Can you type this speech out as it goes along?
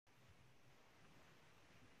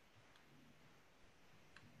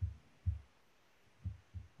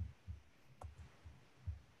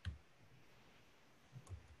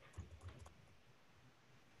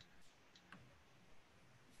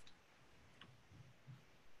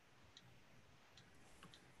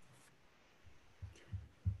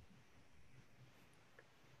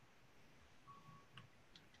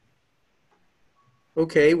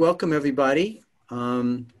Okay, welcome everybody.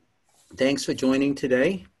 Thanks for joining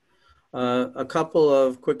today. A couple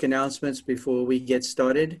of quick announcements before we get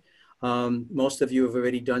started. Most of you have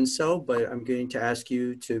already done so, but I'm going to ask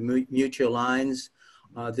you to mute your lines.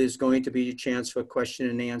 There's going to be a chance for question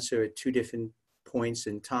and answer at two different points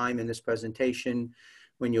in time in this presentation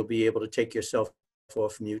when you'll be able to take yourself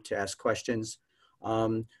off mute to ask questions.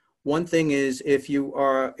 One thing is if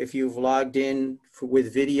you've logged in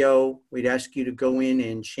with video, we'd ask you to go in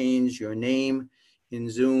and change your name in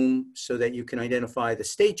Zoom so that you can identify the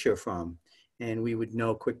state you're from. And we would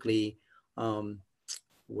know quickly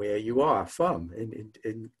where you are from,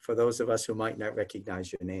 and for those of us who might not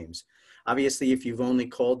recognize your names. Obviously, if you've only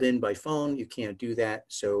called in by phone, you can't do that.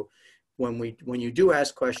 So when you do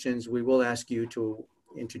ask questions, we will ask you to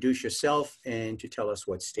introduce yourself and to tell us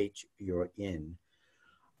what state you're in.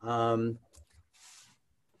 We're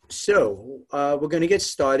going to get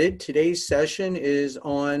started. Today's session is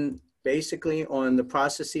basically on the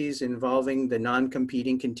processes involving the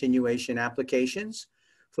non-competing continuation applications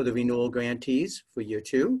for the renewal grantees for year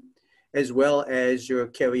 2, as well as your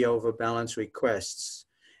carryover balance requests.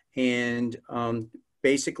 And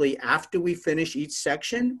basically after we finish each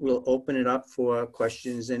section, we'll open it up for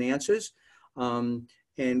questions and answers, and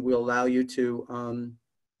we'll allow you to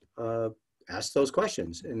ask those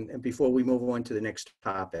questions and before we move on to the next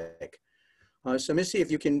topic. So Missy,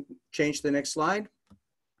 if you can change to the next slide.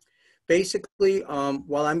 Basically,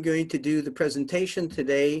 while I'm going to do the presentation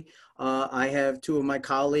today, I have two of my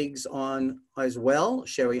colleagues on as well,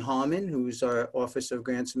 Sherry Harmon, who's our Office of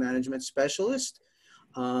Grants Management Specialist.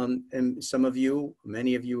 And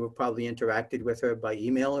many of you have probably interacted with her by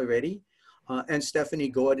email already. And Stephanie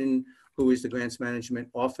Gordon, who is the Grants Management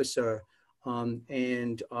Officer.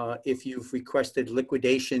 If you've requested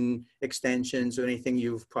liquidation extensions or anything,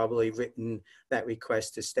 you've probably written that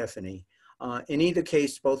request to Stephanie. In either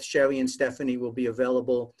case, both Sherry and Stephanie will be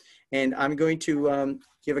available. And I'm going to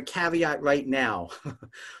give a caveat right now.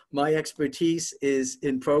 My expertise is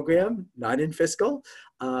in program, not in fiscal,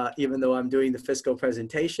 even though I'm doing the fiscal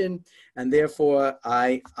presentation. And therefore,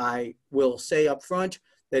 I will say up front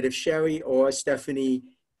that if Sherry or Stephanie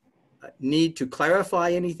need to clarify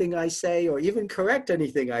anything I say or even correct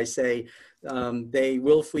anything I say, they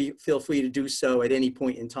will feel free to do so at any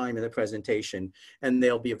point in time in the presentation. And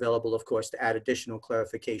they'll be available, of course, to add additional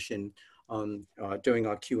clarification during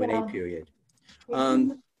our Q&A period.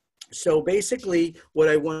 So basically,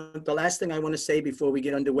 the last thing I want to say before we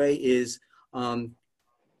get underway is,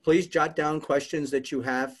 please jot down questions that you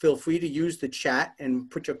have. Feel free to use the chat and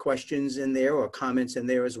put your questions in there or comments in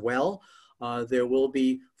there as well. There will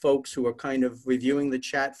be folks who are kind of reviewing the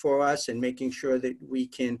chat for us and making sure that we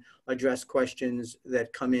can address questions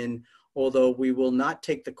that come in, although we will not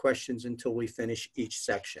take the questions until we finish each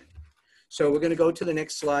section. So we're going to go to the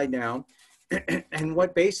next slide now. And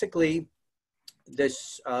what basically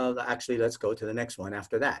actually, let's go to the next one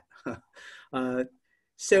after that.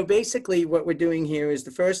 So basically what we're doing here is the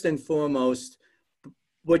first and foremost,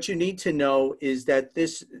 what you need to know is that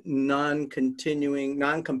this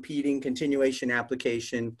non-competing continuation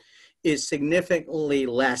application is significantly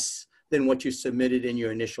less than what you submitted in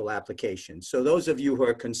your initial application. So those of you who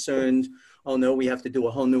are concerned, oh no, we have to do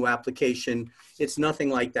a whole new application, it's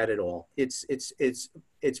nothing like that at all. It's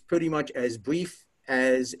pretty much as brief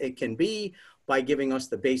as it can be by giving us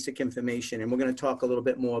the basic information. And we're going to talk a little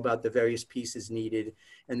bit more about the various pieces needed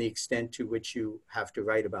and the extent to which you have to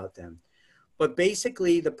write about them. But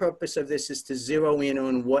basically, the purpose of this is to zero in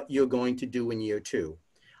on what you're going to do in year 2.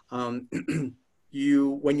 When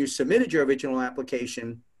you submitted your original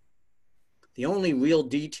application, the only real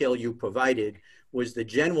detail you provided was the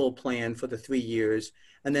general plan for the 3 years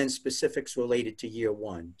and then specifics related to year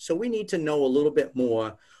 1. So we need to know a little bit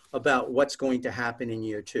more about what's going to happen in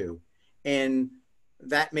year 2. And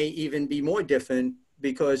that may even be more different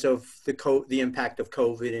because of the impact of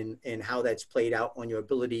COVID and how that's played out on your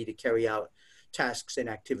ability to carry out tasks and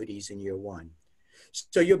activities in year 1.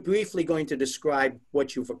 So you're briefly going to describe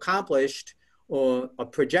what you've accomplished or are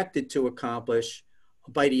projected to accomplish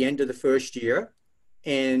by the end of the first year.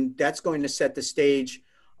 And that's going to set the stage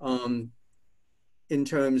in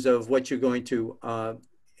terms of what you're going to,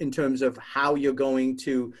 in terms of how you're going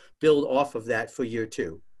to build off of that for year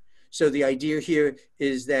 2. So the idea here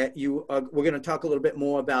is that we're going to talk a little bit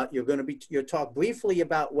more about, you'll talk briefly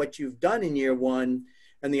about what you've done in year 1.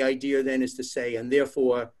 And the idea then is to say, and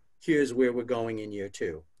therefore, here's where we're going in year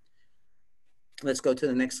 2. Let's go to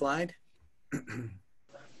the next slide.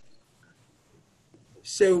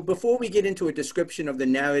 So before we get into a description of the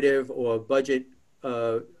narrative or budget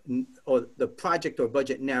or the project or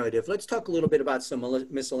budget narrative, let's talk a little bit about some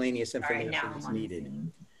miscellaneous information that's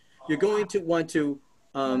needed. You're going to want to,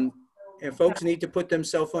 and folks need to put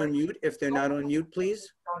themselves on mute if they're not on mute,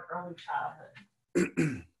 please. Early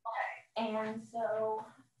childhood. And so,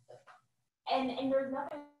 and there's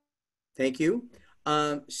nothing. Thank you.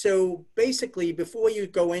 So basically, before you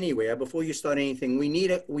go anywhere, before you start anything, we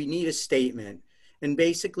need a statement, and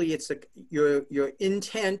basically, it's your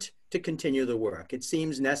intent to continue the work. It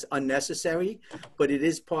seems unnecessary, but it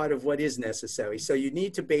is part of what is necessary. So you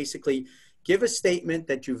need to basically give a statement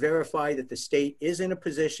that you verify that the state is in a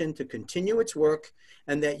position to continue its work,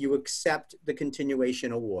 and that you accept the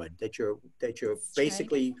continuation award. That you're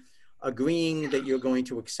basically agreeing that you're going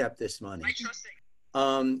to accept this money.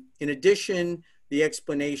 In addition, the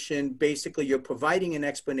explanation, basically you're providing an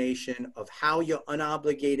explanation of how your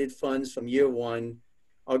unobligated funds from year one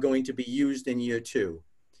are going to be used in year two,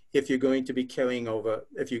 if you're going to be carrying over,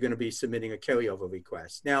 if you're going to be submitting a carryover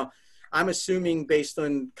request. Now, I'm assuming based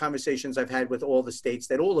on conversations I've had with all the states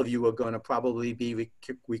that all of you are going to probably be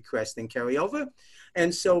requesting carryover.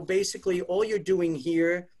 And so basically all you're doing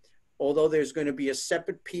here, although there's going to be a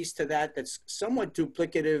separate piece to that that's somewhat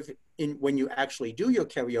duplicative in when you actually do your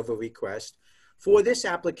carryover request, for this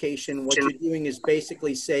application, what you're doing is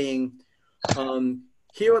basically saying,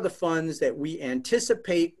 here are the funds that we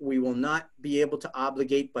anticipate we will not be able to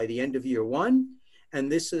obligate by the end of year one,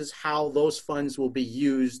 and this is how those funds will be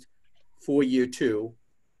used for year two.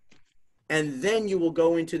 And then you will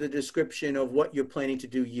go into the description of what you're planning to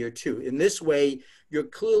do year two. In this way, you're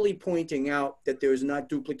clearly pointing out that there is not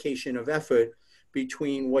duplication of effort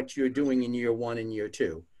between what you're doing in year one and year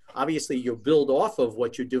two. Obviously, you'll build off of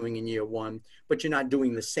what you're doing in year one, but you're not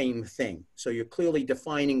doing the same thing. So you're clearly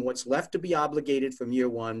defining what's left to be obligated from year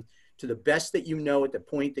one to the best that you know at the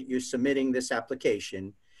point that you're submitting this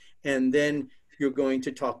application. And then you're going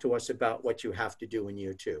to talk to us about what you have to do in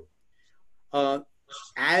year two.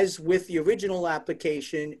 As with the original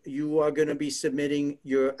application, you are going to be submitting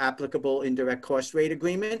your applicable indirect cost rate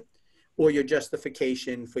agreement or your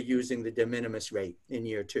justification for using the de minimis rate in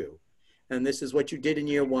year two. And this is what you did in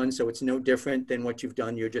year one, so it's no different than what you've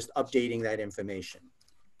done. You're just updating that information.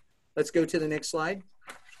 Let's go to the next slide.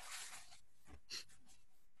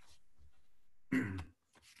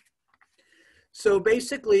 So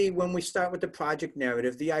basically, when we start with the project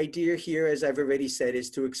narrative, the idea here, as I've already said, is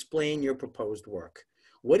to explain your proposed work.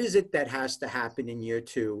 What is it that has to happen in year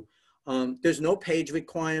two? There's no page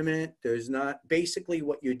requirement. There's not. Basically,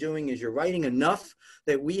 what you're doing is you're writing enough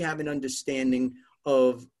that we have an understanding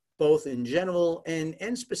of both in general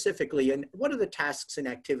and specifically, and what are the tasks and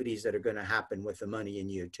activities that are going to happen with the money in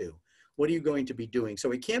year two? What are you going to be doing?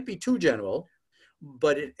 So it can't be too general,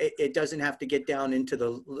 but it doesn't have to get down into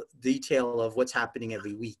the detail of what's happening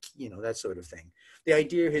every week, you know, that sort of thing. The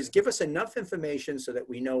idea is give us enough information so that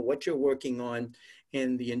we know what you're working on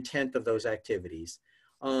and the intent of those activities.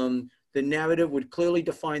 The narrative would clearly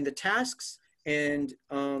define the tasks, and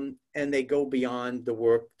they go beyond the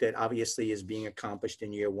work that obviously is being accomplished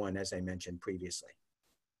in year one, as I mentioned previously.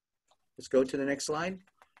 Let's go to the next slide.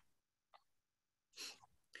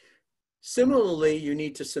 Similarly, you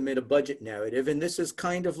need to submit a budget narrative, and this is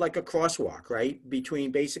kind of like a crosswalk, right?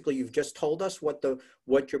 Between basically, you've just told us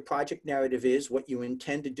what your project narrative is, what you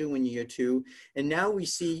intend to do in year two, and now we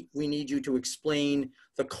need you to explain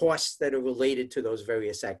the costs that are related to those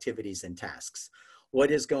various activities and tasks.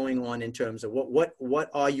 What is going on in terms of what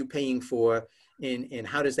are you paying for, and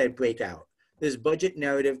how does that break out? This budget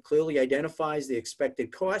narrative clearly identifies the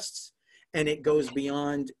expected costs, and it goes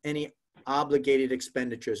beyond any obligated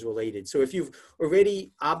expenditures related. So if you've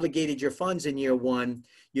already obligated your funds in year one,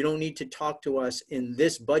 you don't need to talk to us in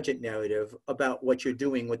this budget narrative about what you're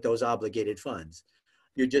doing with those obligated funds.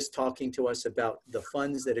 You're just talking to us about the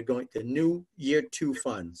funds that are going to new year two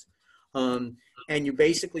funds. And you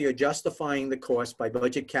basically are justifying the cost by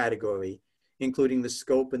budget category, including the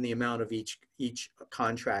scope and the amount of each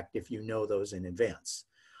contract if you know those in advance.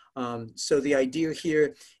 So the idea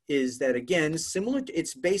here is that, again,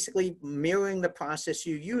 it's basically mirroring the process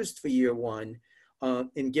you used for year one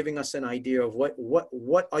in giving us an idea of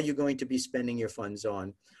what are you going to be spending your funds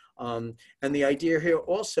on. And the idea here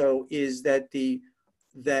also is that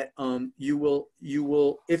you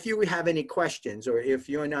will, if you have any questions or if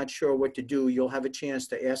you're not sure what to do, you'll have a chance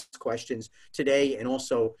to ask questions today and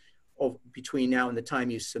also between now and the time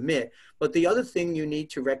you submit. But the other thing you need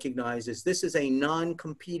to recognize is this is a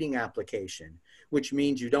non-competing application, which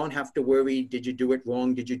means you don't have to worry, did you do it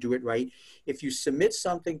wrong? Did you do it right? If you submit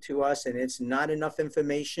something to us and it's not enough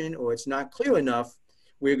information or it's not clear enough,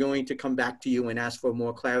 we're going to come back to you and ask for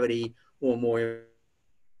more clarity or more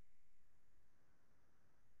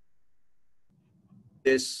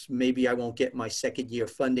this, maybe I won't get my second year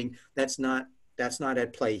funding. That's not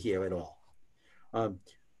at play here at all.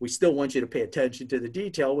 We still want you to pay attention to the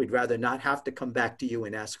detail. We'd rather not have to come back to you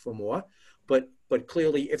and ask for more. But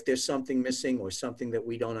clearly, if there's something missing or something that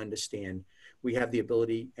we don't understand, we have the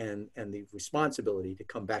ability and the responsibility to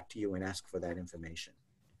come back to you and ask for that information.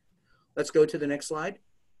 Let's go to the next slide.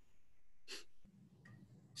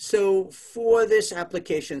 So for this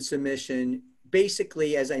application submission,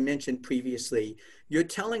 basically, as I mentioned previously, you're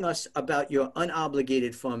telling us about your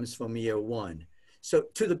unobligated funds from year one. So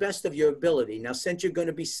to the best of your ability. Now, since you're going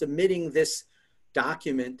to be submitting this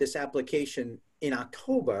document, this application in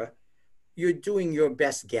October, you're doing your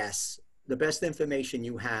best guess, the best information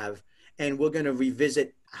you have, and we're going to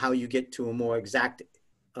revisit how you get to a more exact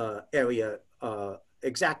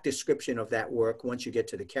exact description of that work once you get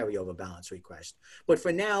to the carryover balance request. But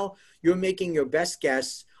for now, you're making your best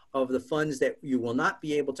guess of the funds that you will not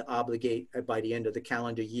be able to obligate by the end of the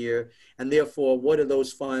calendar year, and therefore, what are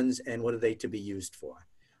those funds and what are they to be used for?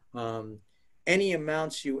 Any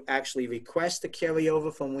amounts you actually request to carry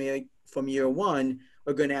over from year one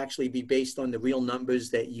are going to actually be based on the real numbers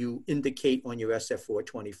that you indicate on your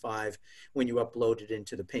SF-425 when you upload it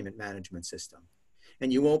into the payment management system.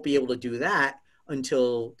 And you won't be able to do that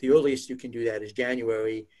until the earliest you can do that is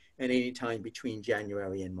January, and any time between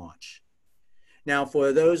January and March. Now,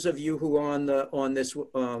 for those of you who are on this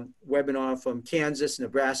webinar from Kansas,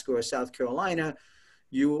 Nebraska, or South Carolina,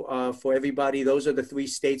 for everybody, those are the 3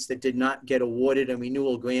 states that did not get awarded a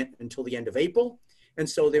renewal grant until the end of April. And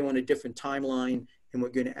so they're on a different timeline, and we're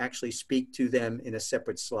going to actually speak to them in a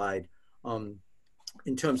separate slide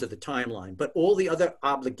in terms of the timeline. But all the other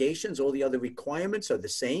obligations, all the other requirements are the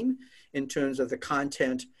same in terms of the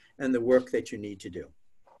content and the work that you need to do.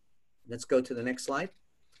 Let's go to the next slide.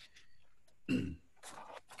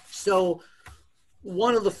 So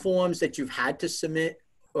one of the forms that you've had to submit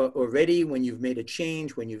already when you've made a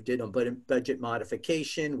change, when you did a budget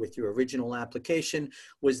modification with your original application,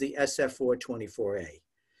 was the SF-424A.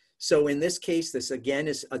 So in this case, this again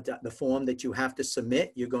is the form that you have to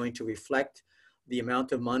submit. You're going to reflect the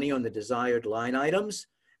amount of money on the desired line items,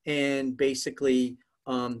 and basically,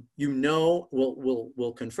 we'll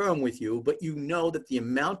confirm with you, but you know that the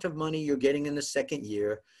amount of money you're getting in the second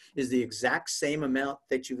year is the exact same amount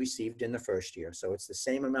that you received in the first year. So it's the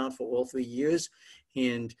same amount for all 3 years.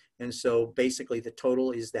 And so basically the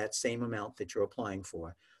total is that same amount that you're applying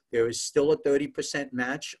for. There is still a 30%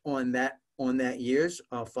 match on that year's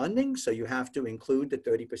funding. So you have to include the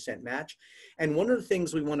 30% match. And one of the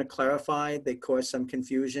things we want to clarify that caused some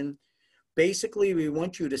confusion, basically we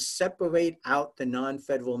want you to separate out the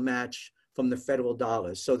non-federal match from the federal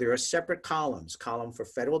dollars. So there are separate columns, column for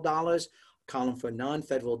federal dollars, column for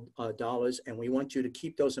non-federal dollars, and we want you to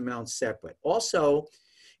keep those amounts separate. Also,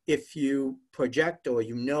 if you project or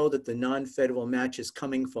you know that the non-federal match is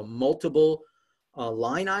coming from multiple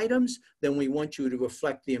line items, then we want you to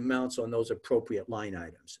reflect the amounts on those appropriate line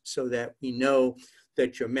items so that we know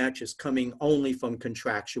that your match is coming only from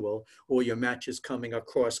contractual, or your match is coming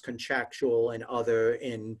across contractual and other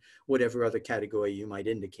in whatever other category you might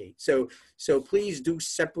indicate. So please do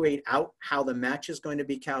separate out how the match is going to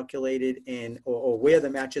be calculated or where the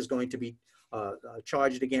match is going to be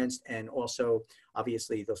charged against, and also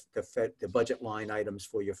obviously the budget line items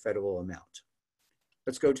for your federal amount.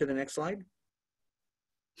 Let's go to the next slide.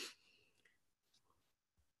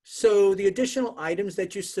 So the additional items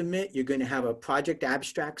that you submit, you're going to have a project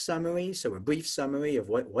abstract summary, so a brief summary of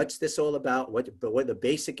what's this all about, what are the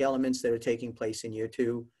basic elements that are taking place in year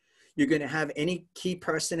 2. You're going to have any key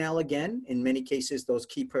personnel again. In many cases, those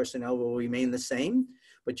key personnel will remain the same,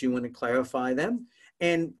 but you want to clarify them.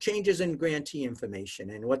 And changes in grantee information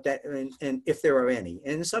and and if there are any.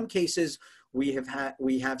 And in some cases, we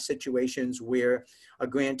have situations where a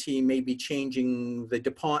grantee may be changing the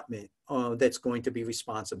department that's going to be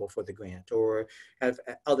responsible for the grant, or have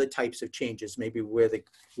other types of changes, maybe where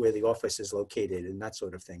the office is located and that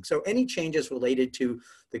sort of thing. So any changes related to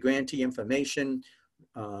the grantee information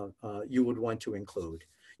you would want to include.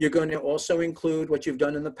 You're going to also include what you've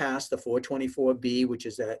done in the past, the 424B, which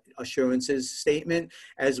is that assurances statement,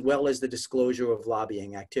 as well as the disclosure of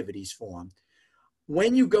lobbying activities form.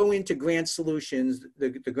 When you go into Grant Solutions, the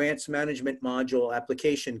Grants Management Module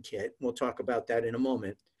application kit, we'll talk about that in a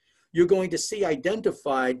moment, you're going to see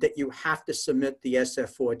identified that you have to submit the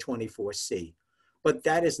SF-424C. But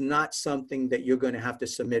that is not something that you're going to have to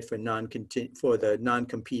submit for the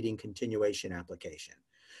non-competing continuation application.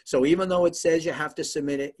 So even though it says you have to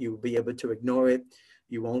submit it, you'll be able to ignore it.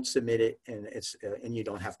 You won't submit it, and you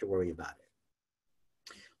don't have to worry about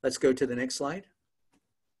it. Let's go to the next slide.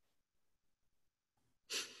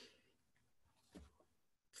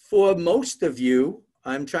 For most of you,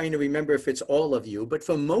 I'm trying to remember if it's all of you, but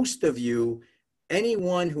for most of you,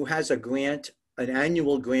 anyone who has a grant, an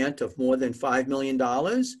annual grant of more than $5 million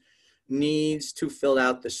needs to fill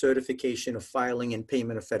out the certification of filing and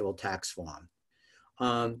payment of federal tax form.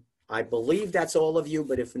 I believe that's all of you,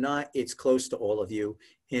 but if not, it's close to all of you.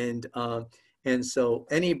 And so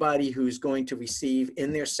anybody who's going to receive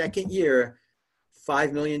in their second year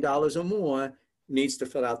 $5 million or more needs to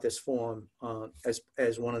fill out this form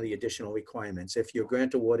as one of the additional requirements. If your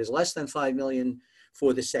grant award is less than $5 million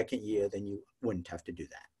for the second year, then you wouldn't have to do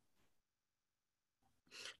that.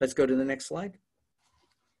 Let's go to the next slide.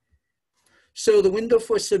 So the window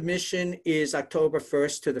for submission is October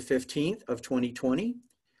 1st to the 15th of 2020.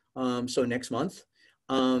 So next month.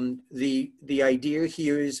 The idea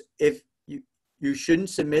here is if you shouldn't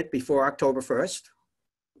submit before October 1st,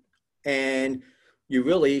 and you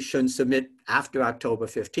really shouldn't submit after October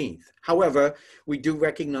 15th. However, we do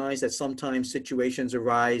recognize that sometimes situations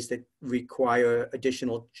arise that require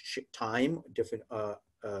additional time, different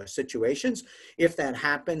situations. If that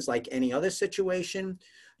happens, like any other situation,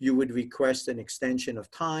 you would request an extension of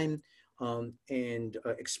time and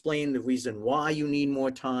explain the reason why you need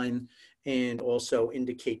more time, and also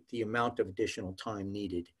indicate the amount of additional time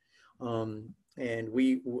needed. And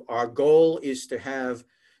our goal is to have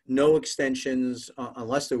no extensions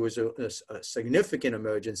unless there was a significant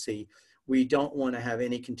emergency. We don't want to have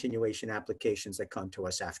any continuation applications that come to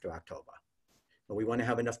us after October. But we want to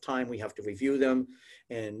have enough time. We have to review them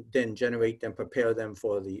and then generate them, prepare them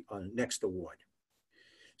for the next award.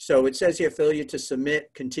 So it says here, failure to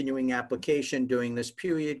submit continuing application during this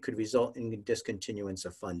period could result in discontinuance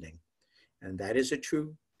of funding. And that is a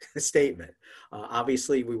true statement.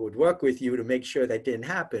 Obviously, we would work with you to make sure that didn't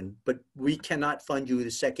happen, but we cannot fund you the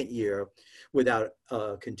second year without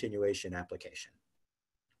a continuation application.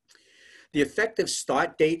 The effective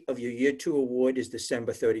start date of your year 2 award is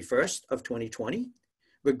December 31st of 2020,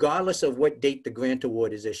 regardless of what date the grant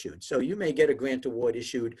award is issued. So you may get a grant award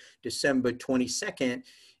issued December 22nd.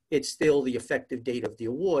 It's still the effective date of the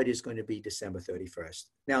award is going to be December 31st.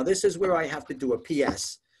 Now, this is where I have to do a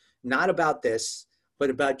PS, not about this, but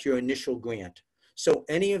about your initial grant. So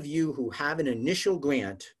any of you who have an initial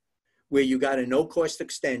grant where you got a no-cost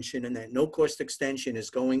extension and that no-cost extension is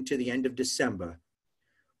going to the end of December,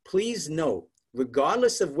 please note,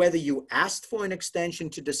 regardless of whether you asked for an extension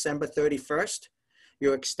to December 31st,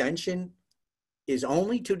 your extension is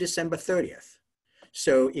only to December 30th.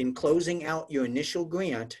 So in closing out your initial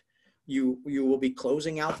grant, you will be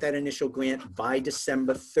closing out that initial grant by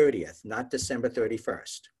December 30th, not December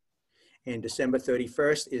 31st. And December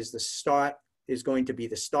 31st is going to be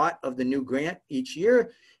the start of the new grant each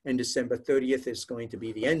year, and December 30th is going to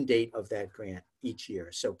be the end date of that grant each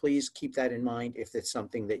year. So please keep that in mind if it's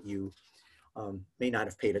something that you may not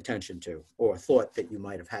have paid attention to or thought that you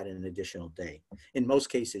might have had an additional day. In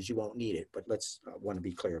most cases, you won't need it, but let's want to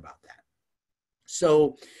be clear about that.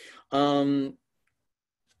 So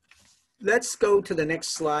let's go to the next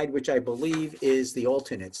slide, which I believe is the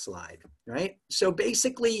alternate slide, right? So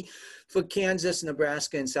basically for Kansas,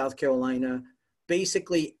 Nebraska, and South Carolina,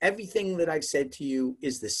 basically everything that I've said to you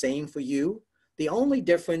is the same for you. The only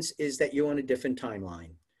difference is that you're on a different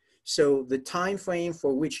timeline. So the time frame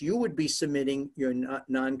for which you would be submitting your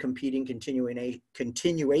non-competing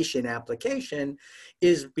continuation application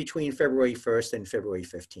is between February 1st and February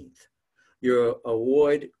 15th. Your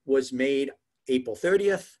award was made April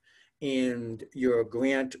 30th, and your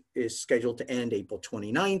grant is scheduled to end April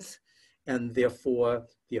 29th, and therefore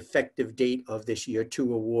the effective date of this year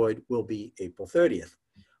 2 award will be April 30th,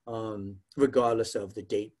 regardless of the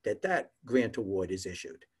date that that grant award is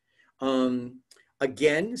issued.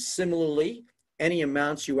 Again, similarly, any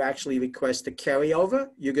amounts you actually request to carry over,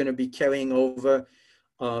 you're going to be carrying over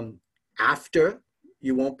after.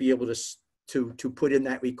 You won't be able to put in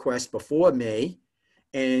that request before May,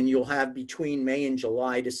 and you'll have between May and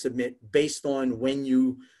July to submit based on when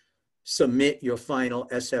you submit your final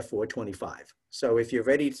SF-425. So if you're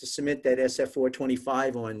ready to submit that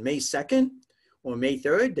SF-425 on May 2nd or May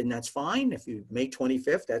 3rd, then that's fine. If you May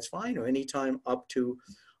 25th, that's fine, or anytime up to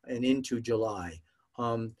and into July.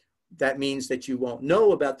 That means that you won't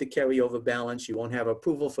know about the carryover balance. You won't have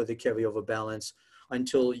approval for the carryover balance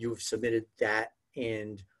until you've submitted that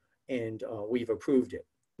and we've approved it.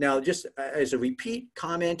 Now, just as a repeat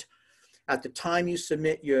comment, at the time you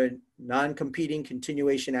submit your non-competing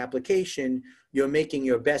continuation application, you're making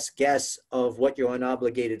your best guess of what your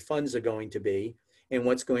unobligated funds are going to be and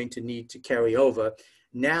what's going to need to carry over.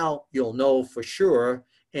 Now you'll know for sure,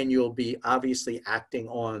 and you'll be obviously acting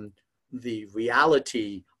on the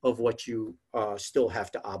reality of what you still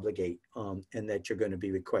have to obligate and that you're going to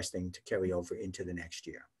be requesting to carry over into the next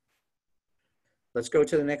year. Let's go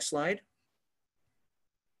to the next slide.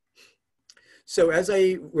 So as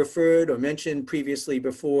I referred or mentioned previously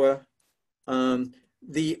before,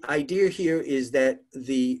 the idea here is that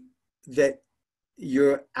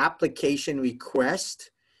your application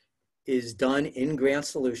request is done in Grant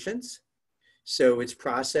Solutions. So it's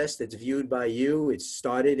processed, it's viewed by you, it's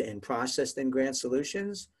started and processed in Grant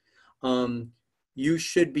Solutions. You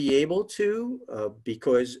should be able to,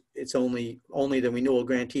 because it's only the renewal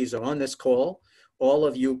grantees are on this call, all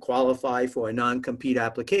of you qualify for a non-compete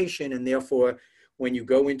application, and therefore, when you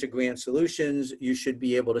go into Grant Solutions, you should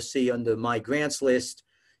be able to see under My Grants list,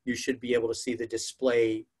 you should be able to see the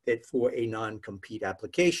display that for a non-compete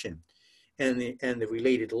application and the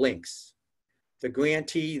related links. The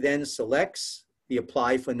grantee then selects the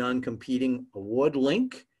Apply for Non-Competing Award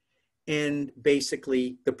link, and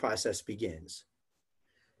basically the process begins.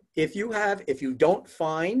 If you don't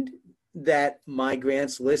find that My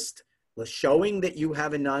Grants list showing that you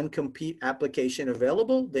have a non-compete application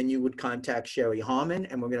available, then you would contact Sherry Harmon,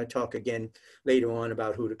 and we're going to talk again later on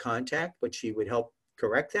about who to contact, but she would help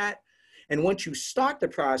correct that. And once you start the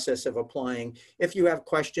process of applying, if you have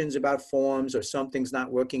questions about forms or something's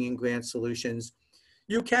not working in Grant Solutions,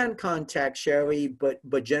 you can contact Sherry, but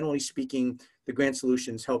generally speaking, the Grant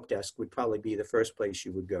Solutions Help Desk would probably be the first place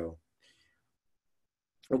you would go.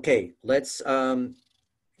 Okay, let's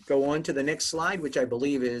go on to the next slide, which I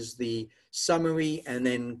believe is the summary and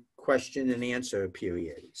then question and answer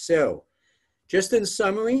period. So just in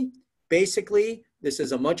summary, basically, this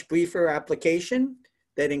is a much briefer application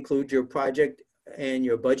that includes your project and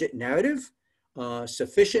your budget narrative,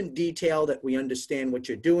 sufficient detail that we understand what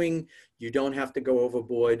you're doing. You don't have to go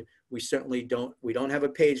overboard. We certainly don't, we don't have a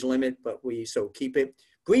page limit, but so keep it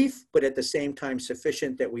brief, but at the same time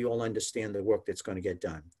sufficient that we all understand the work that's going to get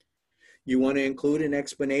done. You want to include an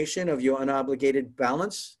explanation of your unobligated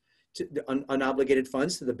balance, unobligated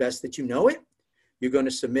funds to the best that you know it. You're going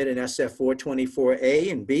to submit an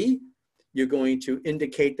SF-424A and B. You're going to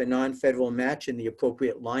indicate the non-federal match in the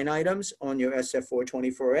appropriate line items on your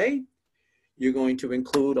SF-424A. You're going to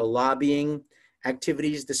include a lobbying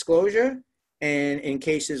activities disclosure. And in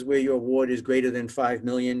cases where your award is greater than $5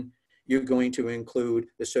 million, you're going to include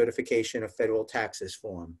the certification of federal taxes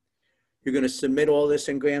form. You're going to submit all this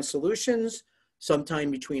in Grant Solutions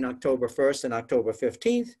sometime between October 1st and October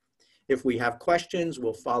 15th. If we have questions,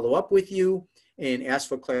 we'll follow up with you and ask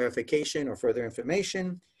for clarification or further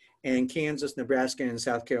information. And Kansas, Nebraska, and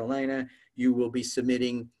South Carolina, you will be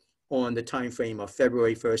submitting on the time frame of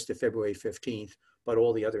February 1st to February 15th, but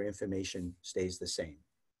all the other information stays the same.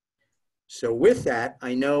 So with that,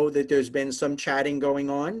 I know that there's been some chatting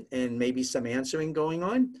going on and maybe some answering going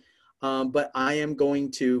on, but I am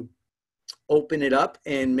going to open it up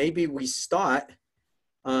and maybe we start.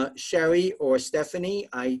 Sherry or Stephanie,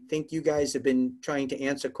 I think you guys have been trying to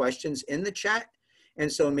answer questions in the chat. And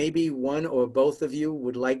so maybe one or both of you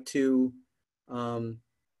would like to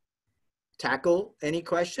tackle any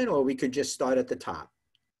question, or we could just start at the top.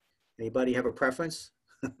 Anybody have a preference?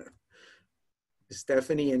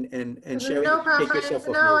 Stephanie and Sherry, no take yourself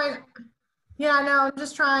off mute. Yeah, no, I'm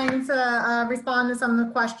just trying to respond to some of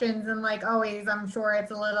the questions, and like always, I'm sure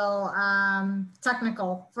it's a little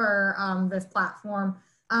technical for this platform.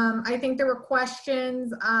 I think there were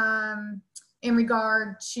questions in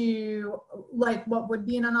regard to like what would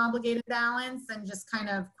be an unobligated balance, and just kind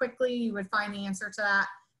of quickly you would find the answer to that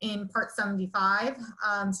in Part 75.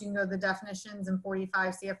 So you can go to the definitions in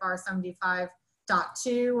 45 CFR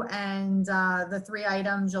 75.2, and the three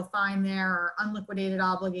items you'll find there are unliquidated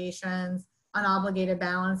obligations, unobligated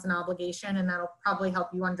balance, and obligation, and that'll probably help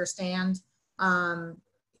you understand,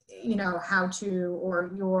 you know, how to,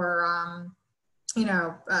 or your, you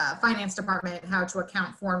know, finance department, how to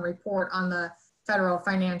account for and report on the federal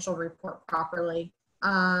financial report properly.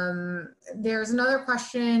 There's another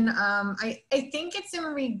question. I think it's in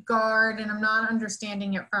regard, and I'm not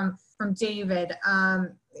understanding it from David.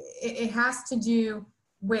 It has to do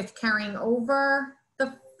with carrying over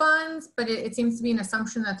the funds, but it seems to be an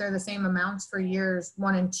assumption that they're the same amounts for years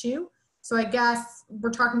 1 and 2. So I guess we're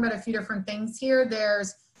talking about a few different things here.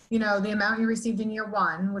 There's, you know, the amount you received in year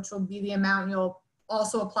 1, which will be the amount you'll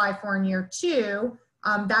also apply for in year 2.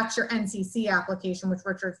 That's your NCC application, which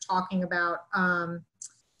Richard's talking about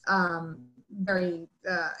very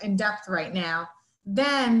in depth right now.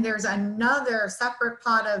 Then there's another separate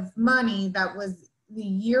pot of money that was the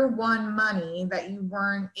year 1 money that you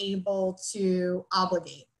weren't able to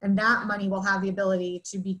obligate. And that money will have the ability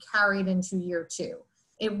to be carried into year 2.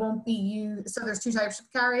 it won't be used. So there's two types of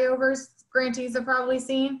carryovers grantees have probably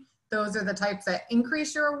seen. Those are the types that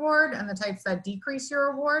increase your award and the types that decrease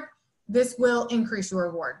your award. This will increase your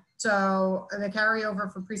award. So the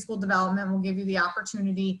carryover for preschool development will give you the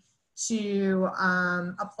opportunity to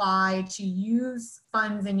apply to use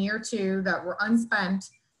funds in year 2 that were unspent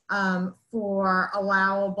for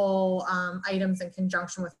allowable items in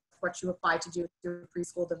conjunction with what you applied to do with your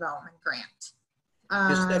preschool development grant.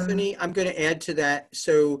 Stephanie, I'm going to add to that.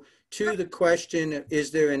 So to the question,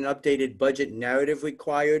 is there an updated budget narrative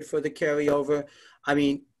required for the carryover? I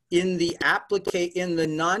mean, in the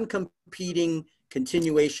non-competing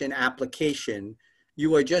continuation application,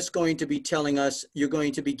 you are just going to be telling us, you're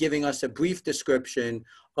going to be giving us a brief description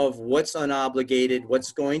of what's unobligated,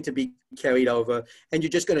 what's going to be carried over, and you're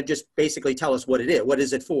just going to just basically tell us what it is. What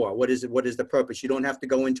is it for? What is it? What is the purpose? You don't have to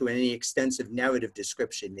go into any extensive narrative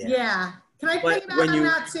description there. Yeah. Can I piggyback on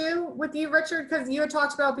that too with you, Richard? Because you had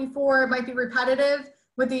talked about before, it might be repetitive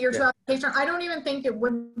with the year 2 application. I don't even think it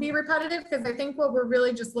would be repetitive, because I think what we're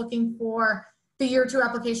really just looking for the year 2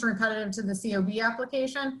 application repetitive to the COB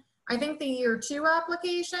application. I think the year 2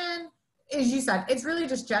 application, as you said, it's really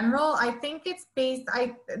just general. I think it's based,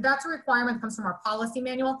 that's a requirement that comes from our policy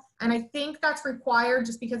manual. And I think that's required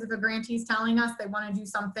just because if a grantee is telling us they want to do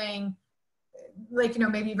something like,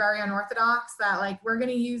 maybe very unorthodox, that like, we're going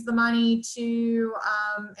to use the money to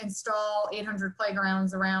install 800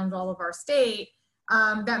 playgrounds around all of our state.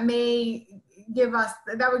 That would give us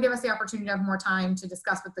the opportunity to have more time to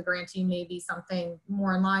discuss with the grantee, maybe something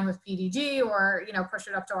more in line with PDG, or, push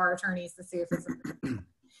it up to our attorneys to see if it's.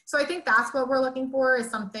 So I think that's what we're looking for, is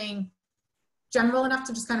something general enough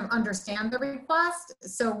to just kind of understand the request,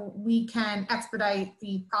 so we can expedite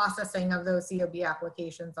the processing of those COB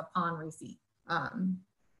applications upon receipt.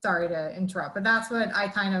 Sorry to interrupt, but that's what I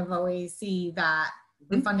kind of always see, that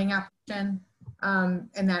refunding application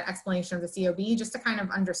and that explanation of the COB, just to kind of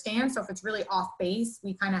understand. So if it's really off base,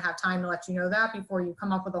 we kind of have time to let you know that before you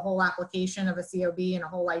come up with a whole application of a COB and a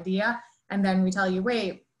whole idea. And then we tell you,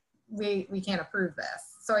 wait, we can't approve this.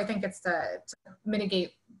 So I think it's to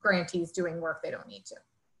mitigate grantees doing work they don't need to.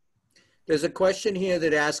 There's a question here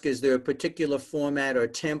that asks, is there a particular format or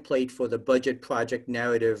template for the budget project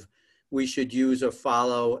narrative we should use or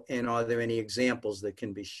follow? And are there any examples that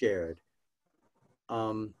can be shared?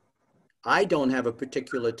 I don't have a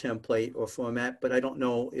particular template or format, but I don't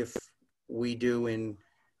know if we do in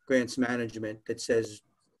grants management that says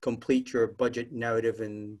complete your budget narrative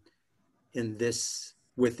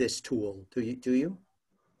with this tool. Do you?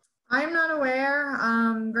 I'm not aware.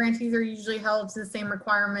 Grantees are usually held to the same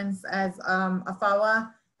requirements as a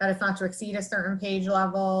FOA, that it's not to exceed a certain page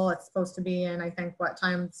level. It's supposed to be in, I think,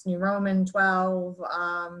 Times New Roman 12,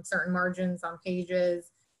 certain margins on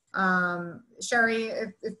pages. Sherry,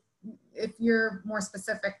 if you're more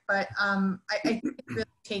specific, but I think it's really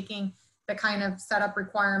taking the kind of setup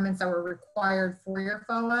requirements that were required for your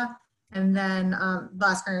FOA. And then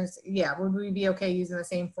last grant, would we be okay using the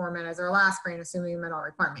same format as our last grant, assuming we met all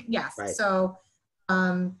requirement? Yes. Right. So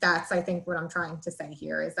that's, I think, what I'm trying to say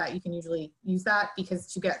here, is that you can usually use that, because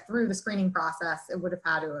to get through the screening process, it would have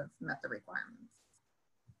had to have met the requirements.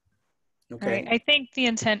 Okay. Right. I think the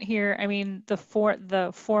intent here, I mean, the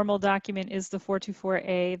formal document is the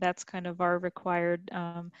 424A. That's kind of our required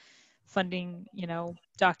funding,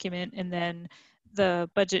 document. And then the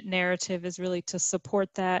budget narrative is really to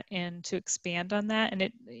support that and to expand on that.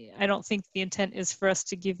 And I don't think the intent is for us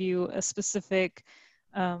to give you a specific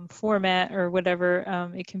format or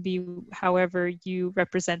whatever. It can be however you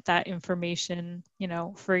represent that information,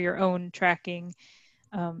 for your own tracking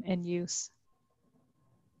and use.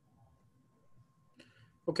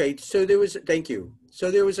 Okay, so thank you.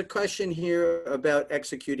 So there was a question here about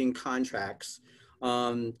executing contracts.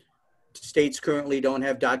 States currently don't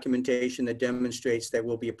have documentation that demonstrates that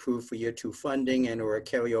we'll be approved for year 2 funding and or a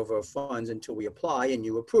carryover of funds until we apply and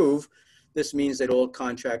you approve. This means that all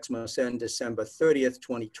contracts must end December 30th,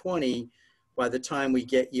 2020. By the time we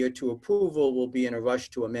get year 2 approval, we'll be in a rush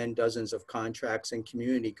to amend dozens of contracts and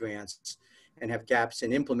community grants and have gaps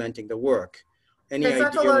in implementing the work.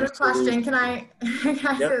 That's a loaded question. Can I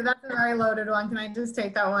Yep. That's a very loaded one. Can I just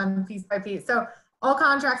take that one piece by piece? So all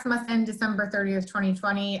contracts must end December 30th,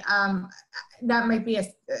 2020. That might be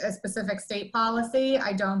a specific state policy.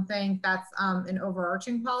 I don't think that's an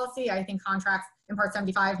overarching policy. I think contracts in Part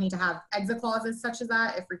 75 need to have exit clauses such as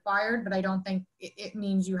that if required, but I don't think it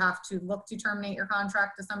means you have to look to terminate your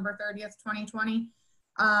contract December 30th, 2020.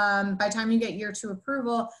 By the time you get year 2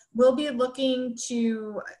 approval, we'll be looking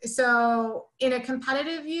to, so in a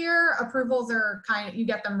competitive year, approvals are you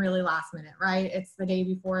get them really last minute, right? It's the day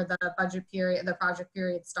before the budget period, the project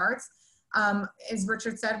period starts. As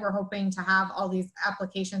Richard said, we're hoping to have all these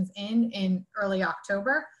applications in early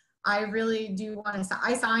October. I really do want to,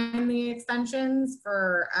 I signed the extensions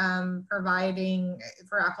for providing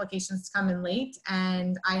for applications to come in late,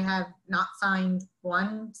 and I have not signed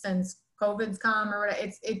one since COVID's come or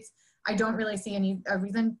whatever. I don't really see any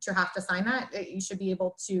reason to have to sign that. You should be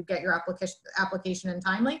able to get your application in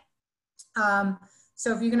timely.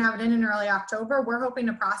 So if you can have it in early October, we're hoping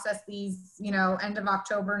to process these, end of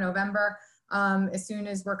October, November, as soon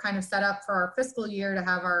as we're kind of set up for our fiscal year to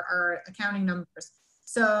have our accounting numbers.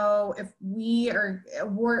 So if we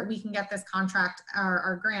can get this contract,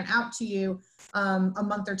 our grant out to you a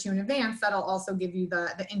month or two in advance. That'll also give you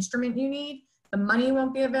the instrument you need. The money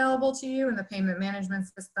won't be available to you in the payment management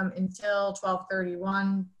system until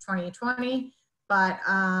 12/31/2020, but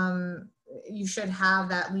you should have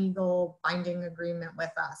that legal binding agreement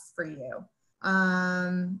with us for you.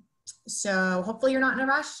 So hopefully you're not in a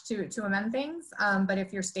rush to amend things, but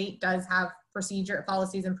if your state does have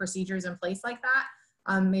policies and procedures in place like that,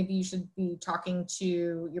 maybe you should be talking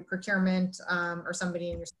to your procurement or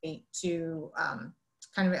somebody in your state to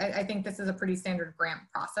I think this is a pretty standard grant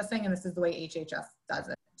processing, and this is the way HHS does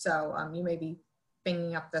it. So you may be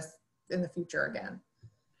bringing up this in the future again.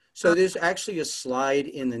 So there's actually a slide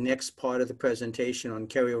in the next part of the presentation on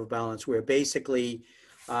carryover balance where basically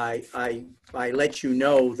I let you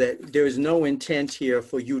know that there is no intent here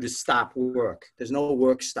for you to stop work. There's no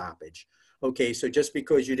work stoppage. Okay, so just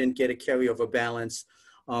because you didn't get a carryover balance,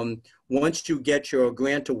 once you get your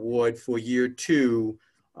grant award for year 2,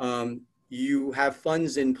 you have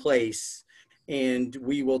funds in place, and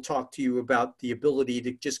we will talk to you about the ability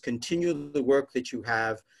to just continue the work that you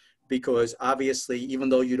have, because obviously, even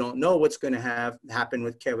though you don't know what's going to happen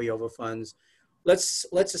with carryover funds, let's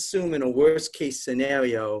assume in a worst case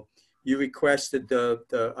scenario, you requested a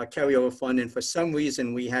carryover fund, and for some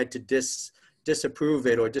reason we had to disapprove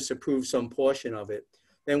it or disapprove some portion of it,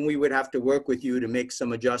 then we would have to work with you to make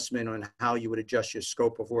some adjustment on how you would adjust your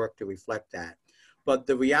scope of work to reflect that. But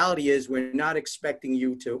the reality is we're not expecting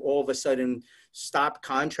you to all of a sudden stop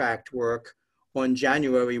contract work on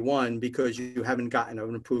January 1 because you haven't gotten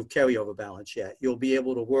an approved carryover balance yet. You'll be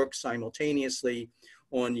able to work simultaneously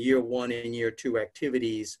on year 1 and year 2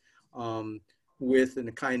 activities with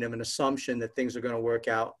a kind of an assumption that things are going to work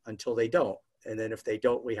out until they don't. And then if they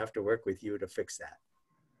don't, we have to work with you to fix that.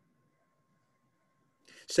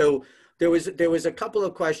 So there was a couple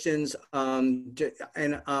of questions,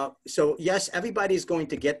 so yes, everybody's going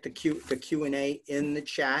to get the Q&A in the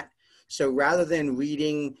chat. So rather than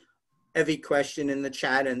reading every question in the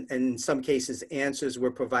chat, and in some cases answers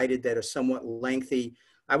were provided that are somewhat lengthy,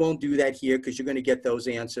 I won't do that here because you're going to get those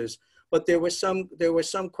answers. But there were some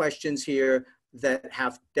questions here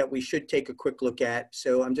that we should take a quick look at.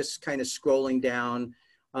 So I'm just kind of scrolling down.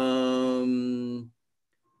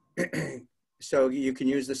 So you can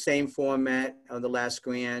use the same format on the last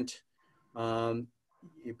grant. You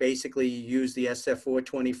basically use the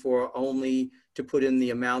SF-424 only to put in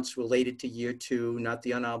the amounts related to year 2, not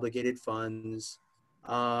the unobligated funds.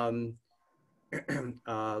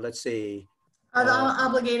 Let's see.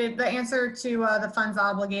 The answer to the funds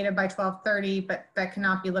obligated by 12/30, but that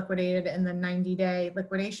cannot be liquidated in the 90-day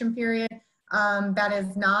liquidation period. That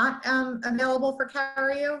is not available for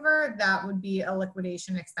carryover. That would be a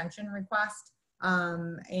liquidation extension request.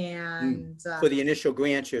 For the initial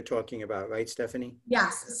grant you're talking about, right, Stephanie?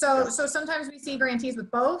 Yes. So sometimes we see grantees with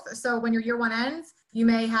both. So when your year 1 ends, you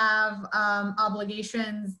may have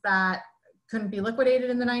obligations that couldn't be liquidated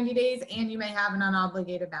in the 90 days, and you may have an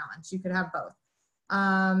unobligated balance. You could have both.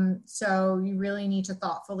 So you really need to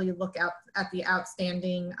thoughtfully look at the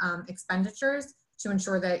outstanding expenditures to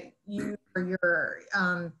ensure that you or your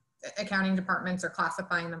accounting departments are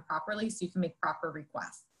classifying them properly so you can make proper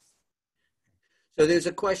requests. So there's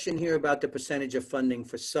a question here about the percentage of funding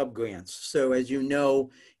for subgrants. So as you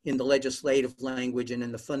know, in the legislative language and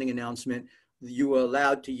in the funding announcement, you are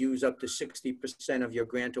allowed to use up to 60% of your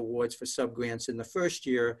grant awards for subgrants in the first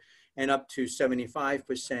year and up to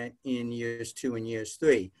 75% in years 2 and years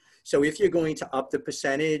 3. So if you're going to up the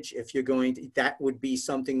percentage, that would be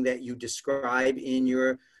something that you describe in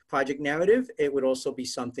your project narrative. It would also be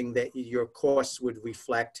something that your costs would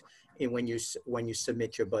reflect when you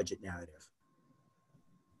submit your budget narrative.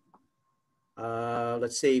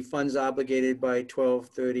 Let's say funds obligated by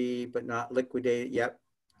 12/30 but not liquidated. Yep,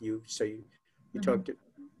 you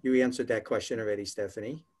answered that question already,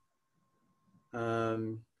 Stephanie.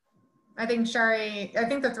 I think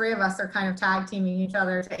the 3 of us are kind of tag teaming each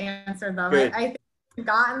other to answer them. I think we've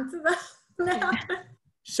gotten to them.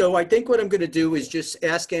 So I think what I'm going to do is just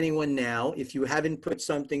ask anyone now, if you haven't put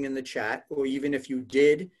something in the chat, or even if you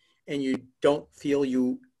did and you don't feel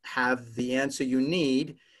you have the answer you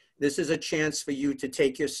need, this is a chance for you to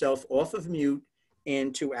take yourself off of mute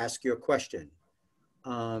and to ask your question.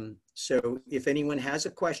 So if anyone has a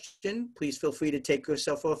question, please feel free to take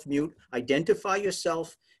yourself off mute, identify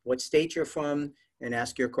yourself, what state you're from, and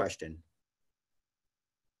ask your question.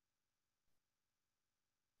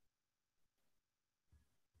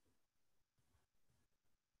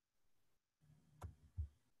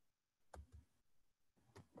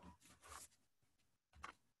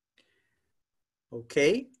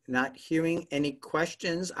 Okay, not hearing any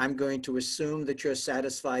questions, I'm going to assume that you're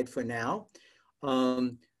satisfied for now.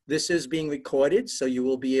 This is being recorded, so you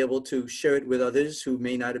will be able to share it with others who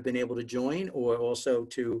may not have been able to join, or also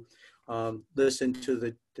to listen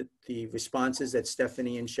to the responses that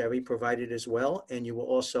Stephanie and Sherry provided as well. And you will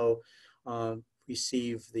also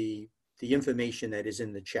receive the information that is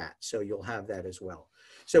in the chat, so you'll have that as well.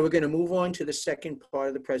 So we're going to move on to the second part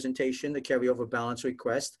of the presentation, the carryover balance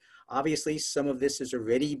request. Obviously, some of this has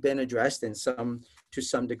already been addressed and some to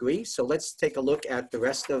some degree. So let's take a look at the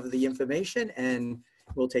rest of the information and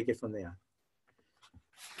we'll take it from there.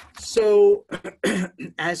 So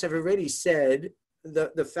as I've already said,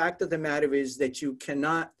 the fact of the matter is that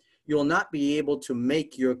you'll not be able to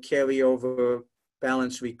make your carryover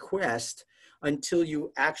balance request until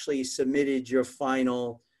you actually submitted your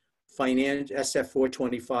final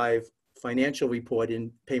SF-425 financial report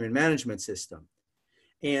in payment management system.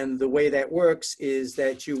 And the way that works is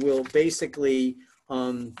that you will basically, how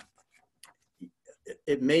do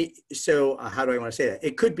I want to say that?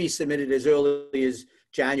 It could be submitted as early as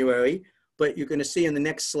January, but you're going to see in the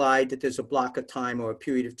next slide that there's a block of time or a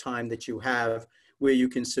period of time that you have where you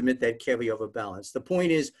can submit that carryover balance. The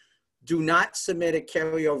point is, do not submit a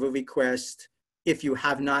carryover request if you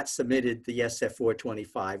have not submitted the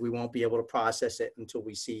SF-425. We won't be able to process it until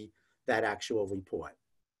we see that actual report.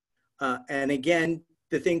 And again,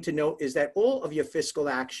 the thing to note is that all of your fiscal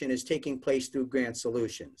action is taking place through Grant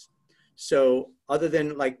Solutions. So other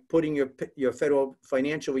than like putting your federal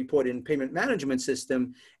financial report in payment management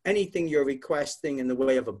system, anything you're requesting in the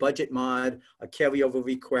way of a budget mod, a carryover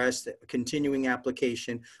request, a continuing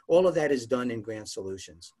application, all of that is done in Grant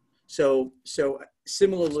Solutions. So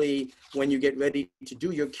similarly, when you get ready to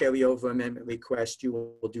do your carryover amendment request, you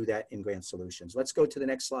will do that in Grant Solutions. Let's go to the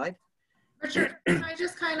next slide. Richard, can I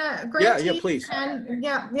just kind of, yeah, please.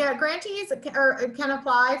 Grantees can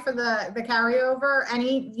apply for the carryover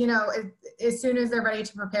as soon as they're ready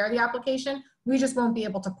to prepare the application. We just won't be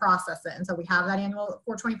able to process it until we have that annual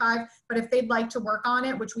 425. But if they'd like to work on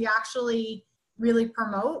it, which we actually really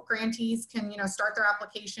promote, grantees can start their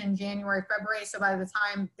application January, February. So by the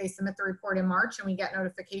time they submit the report in March and we get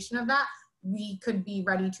notification of that, we could be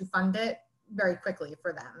ready to fund it very quickly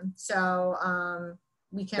for them. So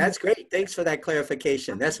we can. That's great. Thanks for that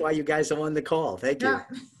clarification. That's why you guys are on the call. Thank you.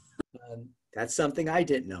 Yeah. That's something I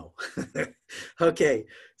didn't know. Okay,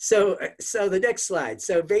 so the next slide.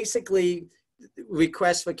 So basically,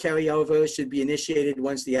 requests for carryover should be initiated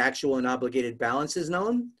once the actual and obligated balance is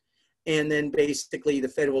known. And then basically the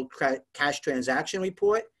federal cash transaction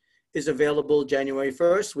report is available January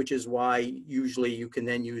 1st, which is why usually you can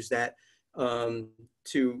then use that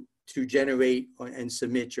to generate and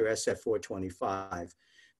submit your SF-425.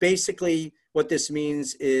 Basically, what this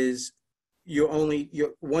means is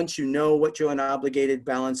once you know what your unobligated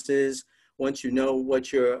balance is, once you know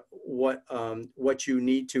what you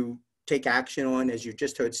need to take action on, as you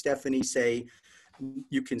just heard Stephanie say,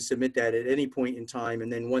 you can submit that at any point in time.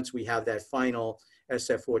 And then once we have that final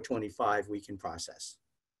SF-425, we can process.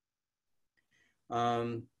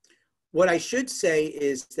 What I should say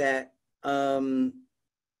is that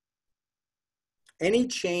any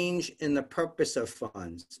change in the purpose of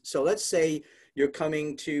funds. So let's say you're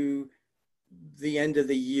coming to the end of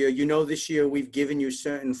the year. This year we've given you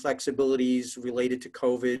certain flexibilities related to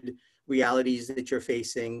COVID realities that you're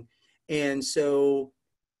facing. And so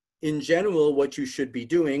in general, what you should be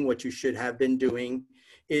doing, what you should have been doing,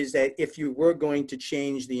 is that if you were going to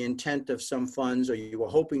change the intent of some funds, or you were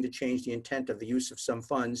hoping to change the intent of the use of some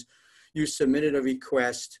funds, you submitted a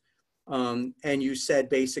request and you said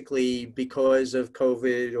basically because of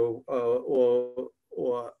COVID or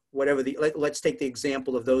whatever, let's take the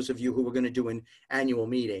example of those of you who were going to do an annual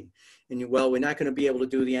meeting. And well, we're not going to be able to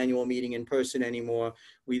do the annual meeting in person anymore.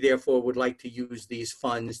 We therefore would like to use these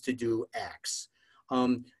funds to do X.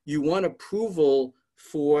 You want approval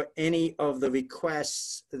for any of the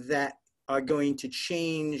requests that are going to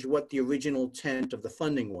change what the original intent of the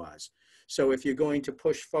funding was. So if you're going to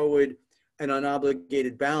push forward an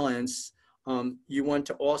unobligated balance, you want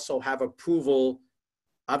to also have approval.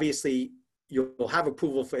 Obviously, you'll have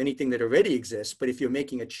approval for anything that already exists, but if you're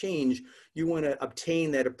making a change, you want to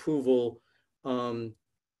obtain that approval